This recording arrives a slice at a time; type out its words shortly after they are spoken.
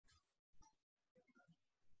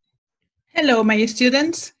Hello, my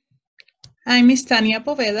students. I'm Miss Tania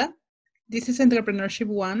Poveda. This is Entrepreneurship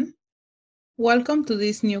 1. Welcome to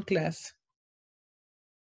this new class.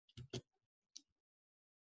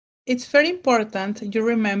 It's very important you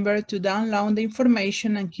remember to download the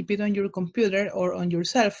information and keep it on your computer or on your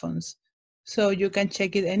cell phones, so you can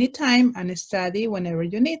check it anytime and study whenever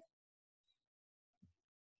you need.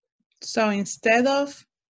 So instead of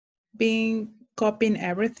copying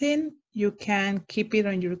everything, you can keep it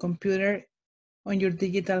on your computer, on your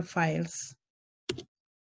digital files.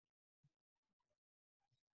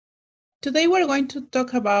 Today we're going to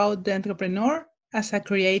talk about the entrepreneur as a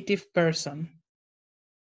creative person.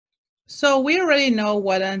 So we already know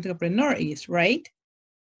what an entrepreneur is, right?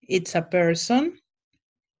 It's a person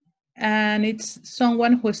and it's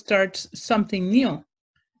someone who starts something new.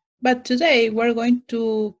 But today we're going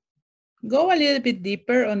to go a little bit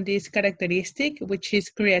deeper on this characteristic, which is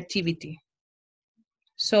creativity.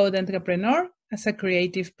 So the entrepreneur as a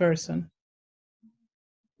creative person.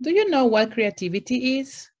 Do you know what creativity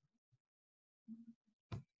is?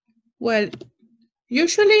 Well,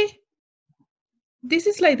 usually this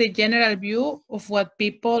is like the general view of what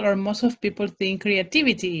people or most of people think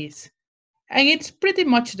creativity is. And it's pretty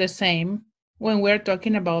much the same when we're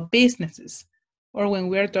talking about businesses or when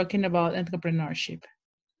we're talking about entrepreneurship.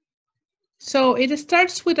 So it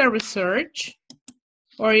starts with a research,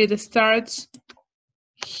 or it starts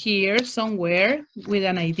here somewhere with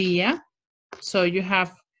an idea. So you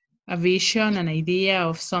have a vision, an idea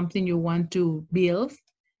of something you want to build.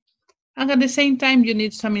 And at the same time, you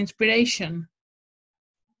need some inspiration.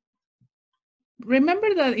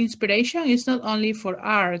 Remember that inspiration is not only for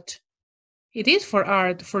art. It is for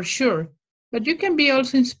art, for sure, but you can be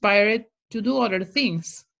also inspired to do other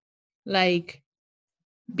things, like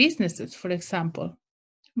businesses, for example.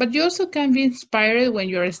 But you also can be inspired when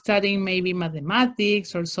you're studying maybe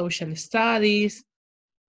mathematics or social studies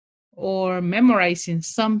or memorizing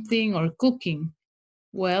something or cooking.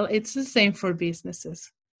 Well, it's the same for businesses.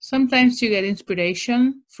 Sometimes you get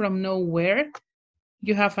inspiration from nowhere.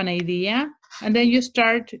 You have an idea, and then you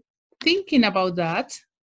start thinking about that.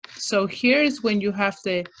 So here's when you have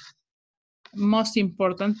the most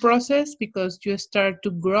important process, because you start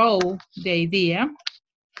to grow the idea.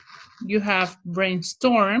 You have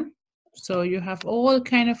brainstorm, so you have all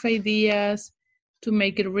kind of ideas to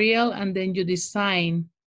make it real, and then you design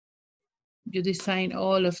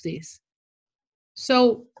all of this.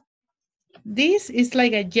 So this is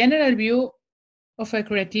like a general view of a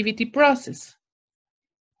creativity process.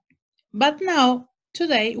 But now,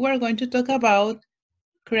 today, we're going to talk about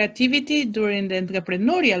creativity during the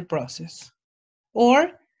entrepreneurial process, or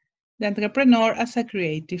the entrepreneur as a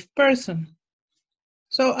creative person.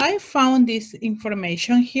 So I found this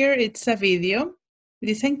information here. It's a video.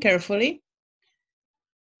 Listen carefully.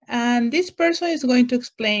 And this person is going to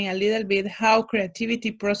explain a little bit how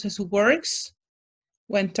creativity process works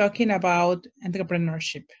when talking about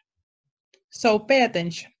entrepreneurship. So pay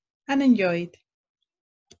attention and enjoy it.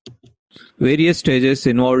 Various stages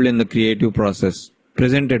involved in the creative process,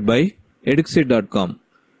 presented by eduxit.com.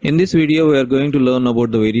 In this video, we are going to learn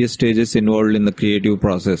about the various stages involved in the creative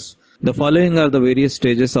process. The following are the various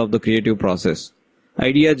stages of the creative process.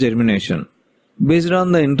 Idea germination. Based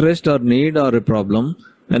on the interest or need or a problem,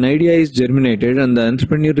 an idea is germinated and the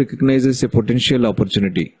entrepreneur recognizes a potential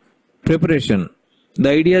opportunity. Preparation. The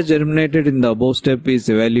idea germinated in the above step is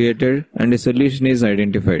evaluated and a solution is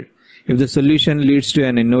identified. If the solution leads to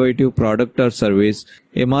an innovative product or service,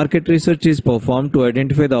 a market research is performed to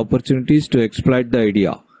identify the opportunities to exploit the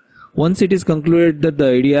idea. Once it is concluded that the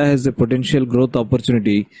idea has a potential growth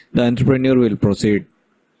opportunity, the entrepreneur will proceed.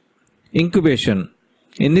 Incubation.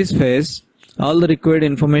 In this phase, all the required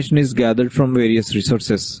information is gathered from various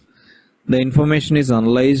resources. The information is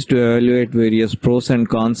analyzed to evaluate various pros and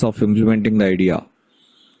cons of implementing the idea.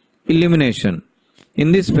 Illumination.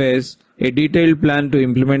 In this phase, a detailed plan to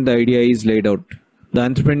implement the idea is laid out. The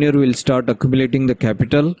entrepreneur will start accumulating the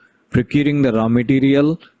capital, procuring the raw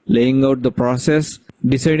material, laying out the process,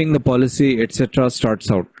 deciding the policy, etc. starts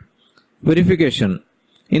out. Verification.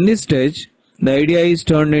 In this stage, the idea is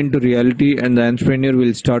turned into reality and the entrepreneur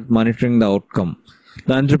will start monitoring the outcome.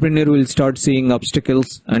 The entrepreneur will start seeing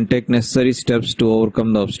obstacles and take necessary steps to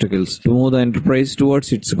overcome the obstacles to move the enterprise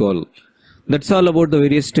towards its goal. That's all about the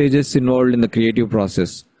various stages involved in the creative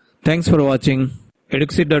process. Thanks for watching.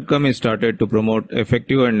 Eduxit.com is started to promote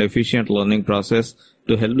effective and efficient learning process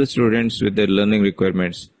to help the students with their learning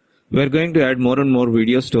requirements. We are going to add more and more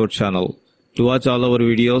videos to our channel. To watch all our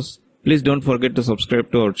videos, please don't forget to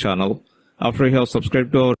subscribe to our channel. After you have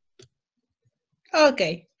subscribed to our...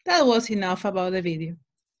 Okay, that was enough about the video.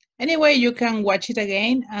 Anyway, you can watch it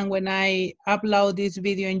again, and when I upload this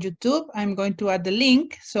video in YouTube, I'm going to add the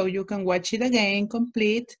link so you can watch it again,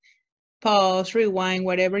 complete, pause, rewind,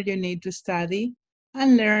 whatever you need to study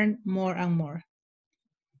and learn more and more.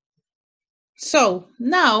 So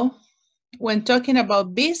now, when talking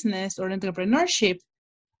about business or entrepreneurship,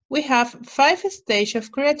 we have 5 stages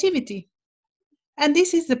of creativity, and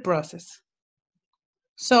this is the process.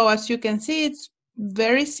 So as you can see, it's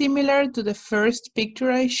very similar to the first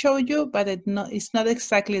picture I showed you, but it's not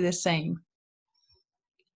exactly the same.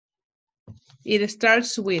 It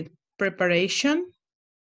starts with preparation,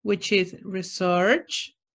 which is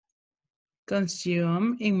research,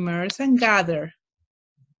 consume, immerse, and gather.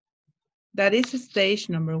 That is stage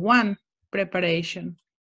number 1, preparation.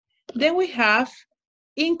 Then we have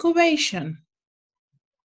incubation.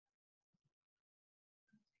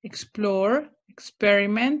 Explore,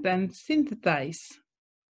 experiment, and synthesize.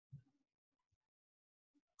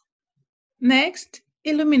 Next,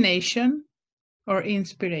 illumination or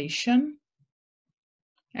inspiration.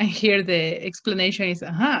 And here the explanation is,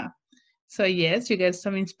 So yes, you get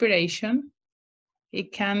some inspiration.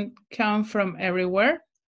 It can come from everywhere.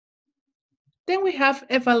 Then we have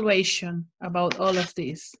evaluation about all of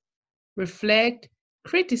this. Reflect,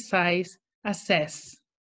 criticize, assess.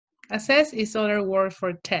 Assess is other word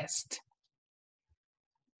for test.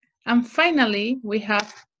 And finally, we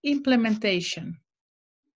have implementation.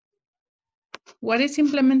 What is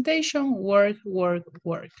implementation? Work, work,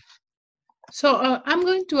 work. So I'm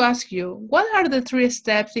going to ask you, what are the 3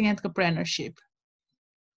 steps in entrepreneurship?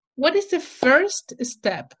 What is the first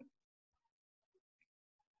step?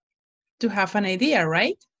 To have an idea,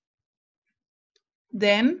 right?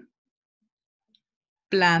 Then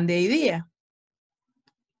plan the idea.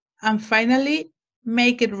 And finally,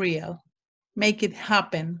 make it real. Make it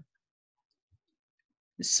happen.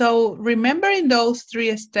 So remembering those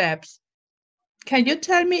 3 steps, can you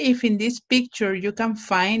tell me if in this picture you can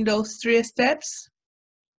find those 3 steps?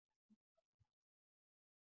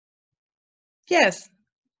 Yes,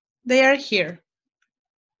 they are here.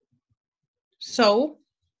 So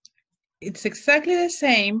it's exactly the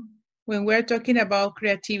same when we're talking about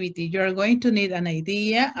creativity. You're going to need an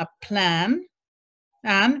idea, a plan,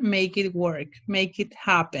 and make it work, make it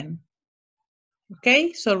happen.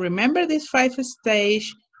 Okay, so remember this 5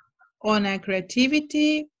 stage on a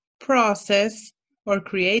creativity process or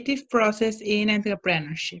creative process in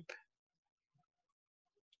entrepreneurship.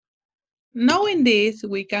 Knowing this,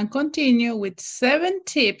 we can continue with 7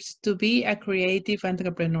 tips to be a creative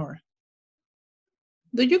entrepreneur.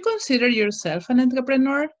 Do you consider yourself an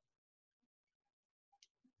entrepreneur?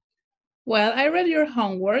 Well, I read your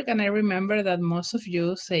homework and I remember that most of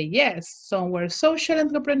you say yes. Some were social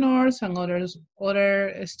entrepreneurs and other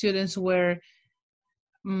students were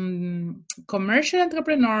commercial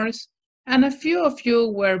entrepreneurs, and a few of you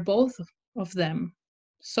were both of them,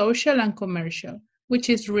 social and commercial, which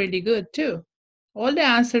is really good too. All the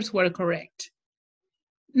answers were correct.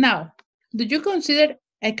 Now, do you consider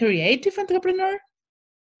a creative entrepreneur?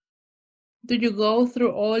 Do you go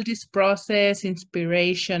through all this process,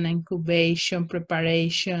 inspiration, incubation,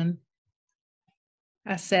 preparation,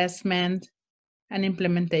 assessment, and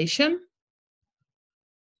implementation?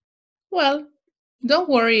 Well, don't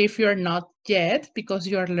worry if you're not yet, because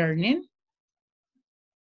you're learning.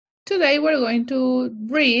 Today we're going to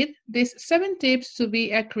read these 7 tips to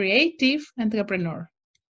be a creative entrepreneur.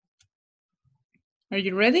 Are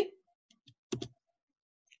you ready?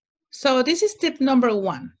 So this is tip number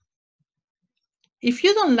 1. If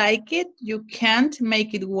you don't like it, you can't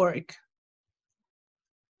make it work.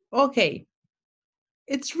 Okay,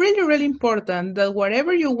 it's really, really important that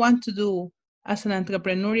whatever you want to do as an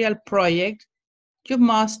entrepreneurial project, you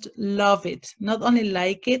must love it. Not only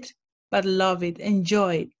like it, but love it,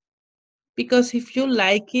 enjoy it. Because if you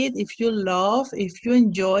like it, if you love, if you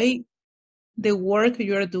enjoy the work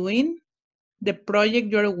you're doing, the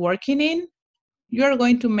project you're working in, you're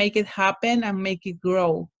going to make it happen and make it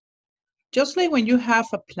grow. Just like when you have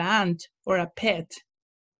a plant or a pet,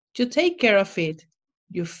 you take care of it,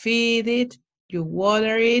 you feed it, you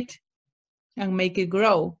water it, and make it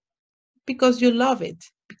grow because you love it,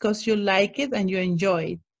 because you like it and you enjoy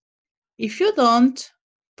it. If you don't,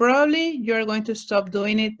 probably you're going to stop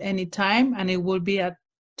doing it anytime and it will be a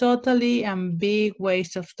totally and big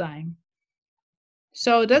waste of time.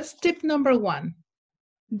 So that's tip number 1.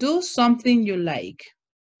 Do something you like.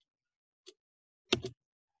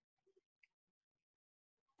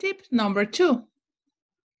 Tip number 2.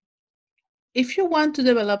 If you want to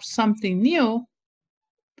develop something new,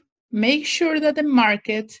 make sure that the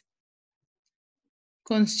market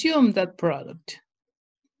consume that product.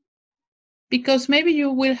 Because maybe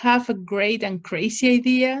you will have a great and crazy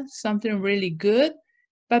idea, something really good,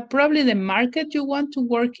 but probably the market you want to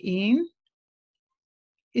work in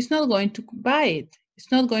is not going to buy it.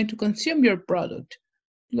 It's not going to consume your product.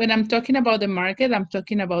 When I'm talking about the market, I'm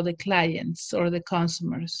talking about the clients or the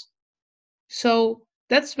consumers. So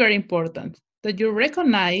that's very important that you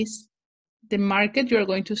recognize the market you're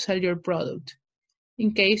going to sell your product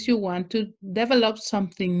in case you want to develop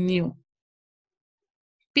something new.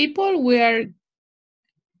 People were,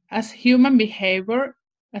 as human behavior,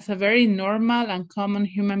 as a very normal and common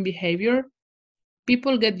human behavior,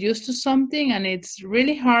 people get used to something and it's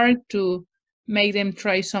really hard to make them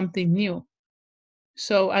try something new.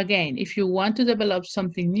 So again, if you want to develop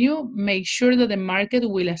something new, make sure that the market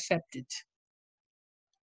will accept it.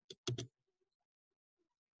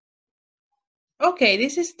 Okay,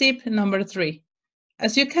 this is tip number 3.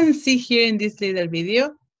 As you can see here in this little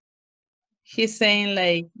video, he's saying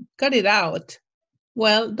like, cut it out.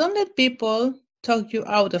 Well, don't let people talk you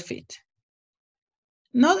out of it.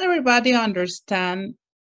 Not everybody understands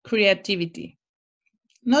creativity.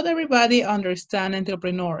 Not everybody understands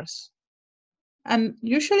entrepreneurs. And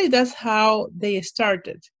usually that's how they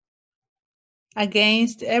started,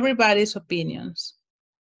 against everybody's opinions.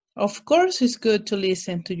 Of course, it's good to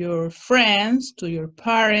listen to your friends, to your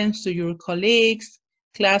parents, to your colleagues,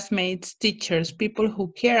 classmates, teachers, people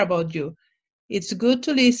who care about you. It's good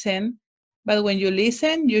to listen, but when you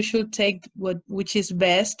listen, you should take which is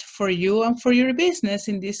best for you and for your business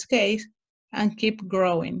in this case, and keep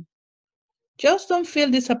growing. Just don't feel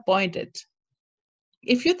disappointed.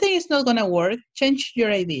 If you think it's not going to work, change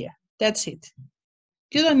your idea. That's it.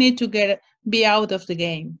 You don't need to be out of the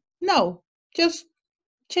game. No, just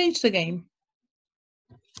change the game.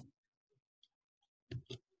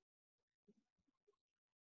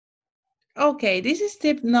 Okay, this is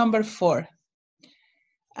tip number 4.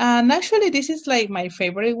 And actually, this is like my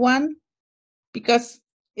favorite one because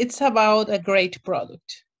it's about a great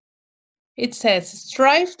product. It says,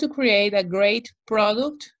 strive to create a great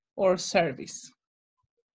product or service.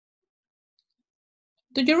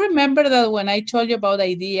 Do you remember that when I told you about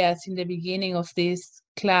ideas in the beginning of this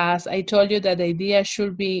class, I told you that the idea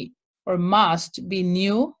should be or must be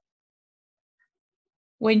new?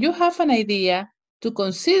 When you have an idea, to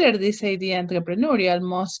consider this idea entrepreneurial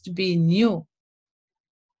must be new.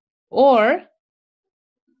 Or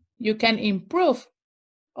you can improve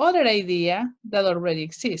other idea that already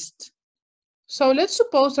exists. So let's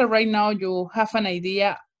suppose that right now you have an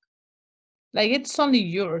idea, like it's only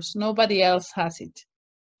yours, nobody else has it.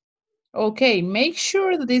 Okay, make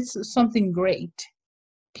sure that it's something great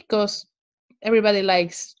because everybody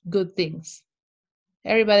likes good things.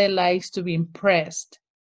 Everybody likes to be impressed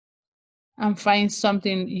and find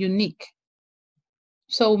something unique.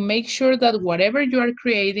 So make sure that whatever you are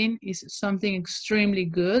creating is something extremely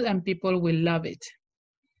good and people will love it.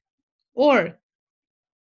 Or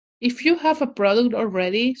if you have a product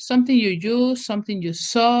already, something you use, something you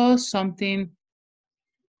saw, something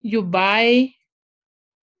you buy,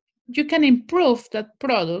 you can improve that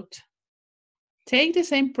product. Take the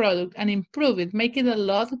same product and improve it, make it a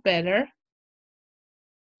lot better,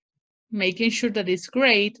 making sure that it's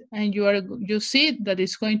great, and you see that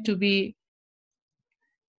it's going to be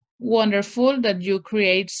wonderful that you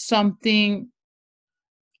create something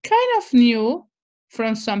kind of new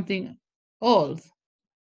from something old.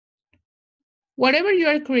 Whatever you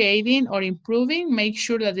are creating or improving, make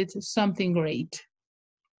sure that it's something great.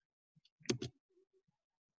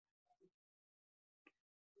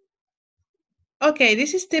 Okay,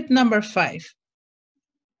 this is tip number 5.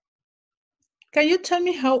 Can you tell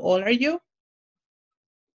me how old are you?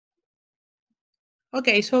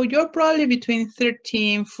 Okay, so you're probably between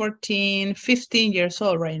 13, 14, 15 years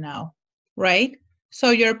old right now, right? So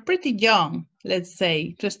you're pretty young, let's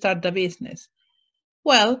say, to start the business.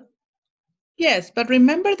 Well, yes, but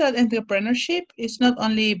remember that entrepreneurship is not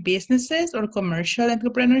only businesses or commercial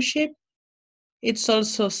entrepreneurship, it's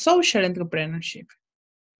also social entrepreneurship.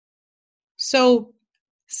 So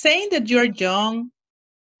saying that you're young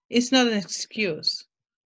is not an excuse.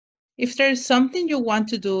 If there's something you want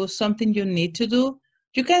to do, something you need to do,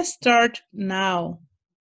 you can start now.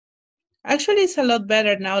 Actually, it's a lot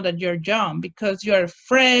better now that you're young because you're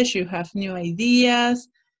fresh, you have new ideas,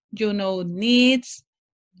 you know needs,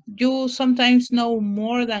 you sometimes know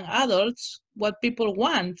more than adults what people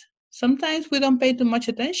want. Sometimes we don't pay too much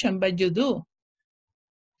attention, but you do.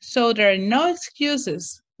 So there are no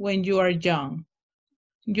excuses when you are young.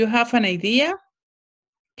 You have an idea,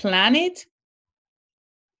 plan it,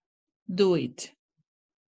 do it.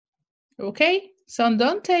 Okay? So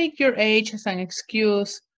don't take your age as an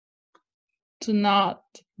excuse to not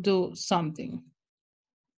do something.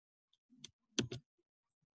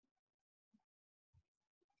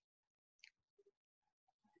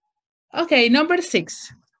 Okay, number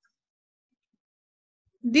 6.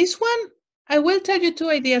 This one, I will tell you 2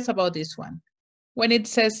 ideas about this one. When it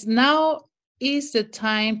says now is the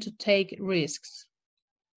time to take risks.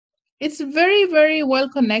 It's very, very well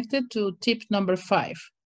connected to tip number 5.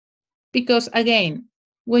 Because again,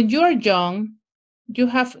 when you are young, you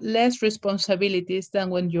have less responsibilities than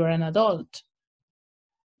when you're an adult.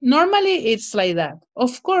 Normally, it's like that.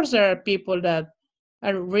 Of course, there are people that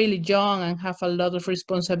are really young and have a lot of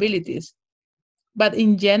responsibilities. But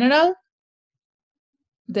in general,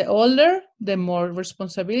 the older, the more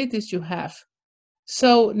responsibilities you have.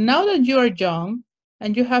 So now that you are young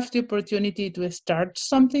and you have the opportunity to start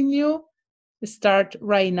something new, start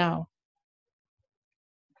right now.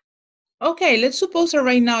 Okay, let's suppose that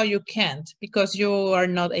right now you can't because you are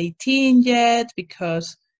not 18 yet,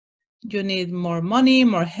 because you need more money,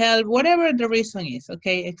 more help, whatever the reason is,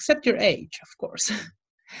 okay? Except your age, of course.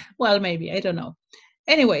 Well, maybe, I don't know.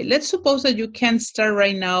 Anyway, let's suppose that you can't start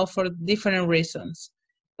right now for different reasons.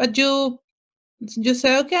 But you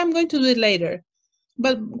say, okay, I'm going to do it later.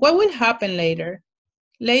 But what will happen later?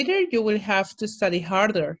 Later, you will have to study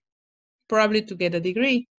harder, probably to get a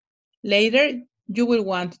degree. Later, you will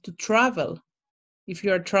want to travel. If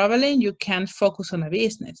you are traveling, you can't focus on a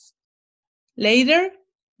business. Later,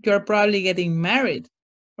 you're probably getting married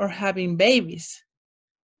or having babies.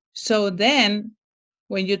 So then,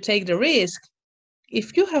 when you take the risk,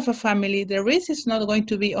 if you have a family, the risk is not going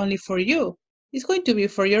to be only for you, it's going to be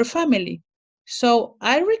for your family. So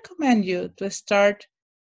I recommend you to start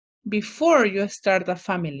before you start a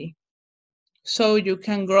family, so you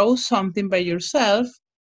can grow something by yourself.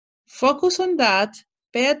 Focus on that,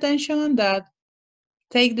 pay attention on that,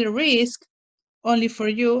 take the risk only for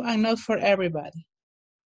you and not for everybody.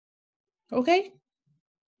 Okay?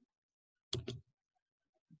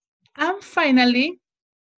 And finally,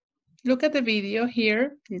 look at the video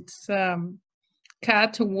here. It's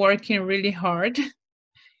cat working really hard.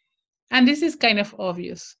 And this is kind of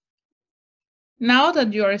obvious. Now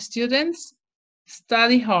that you are students,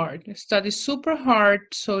 study hard. Study super hard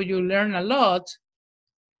so you learn a lot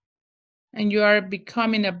and you are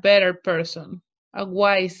becoming a better person, a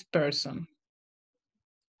wise person.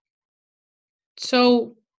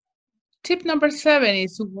 So tip number 7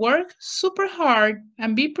 is work super hard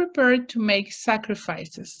and be prepared to make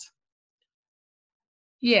sacrifices.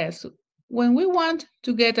 Yes, when we want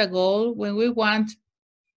to get a goal, when we want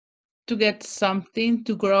to get something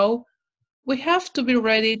to grow, we have to be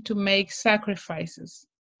ready to make sacrifices.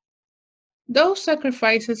 Those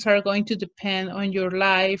sacrifices are going to depend on your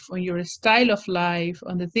life, on your style of life,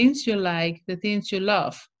 on the things you like, the things you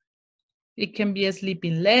love. It can be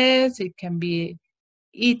sleeping less, it can be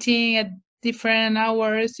eating at different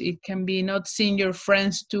hours, it can be not seeing your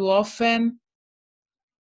friends too often.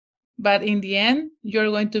 But in the end, you're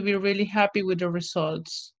going to be really happy with the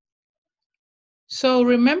results. So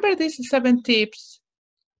remember these 7 tips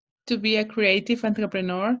to be a creative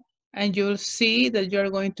entrepreneur, and you'll see that you're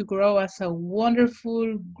going to grow as a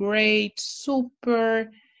wonderful, great, super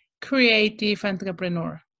creative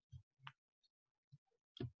entrepreneur.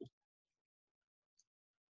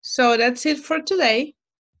 So that's it for today.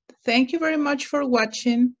 Thank you very much for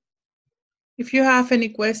watching. If you have any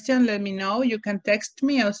question, let me know. You can text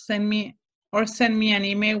me or send me an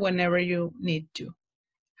email whenever you need to.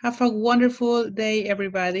 Have a wonderful day,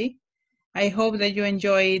 everybody. I hope that you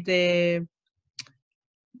enjoy the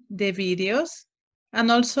videos.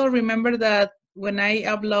 And also remember that when I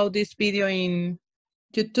upload this video in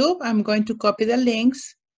YouTube, I'm going to copy the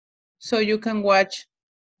links so you can watch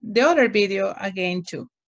the other video again too.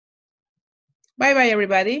 Bye bye,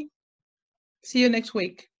 everybody. See you next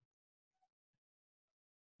week.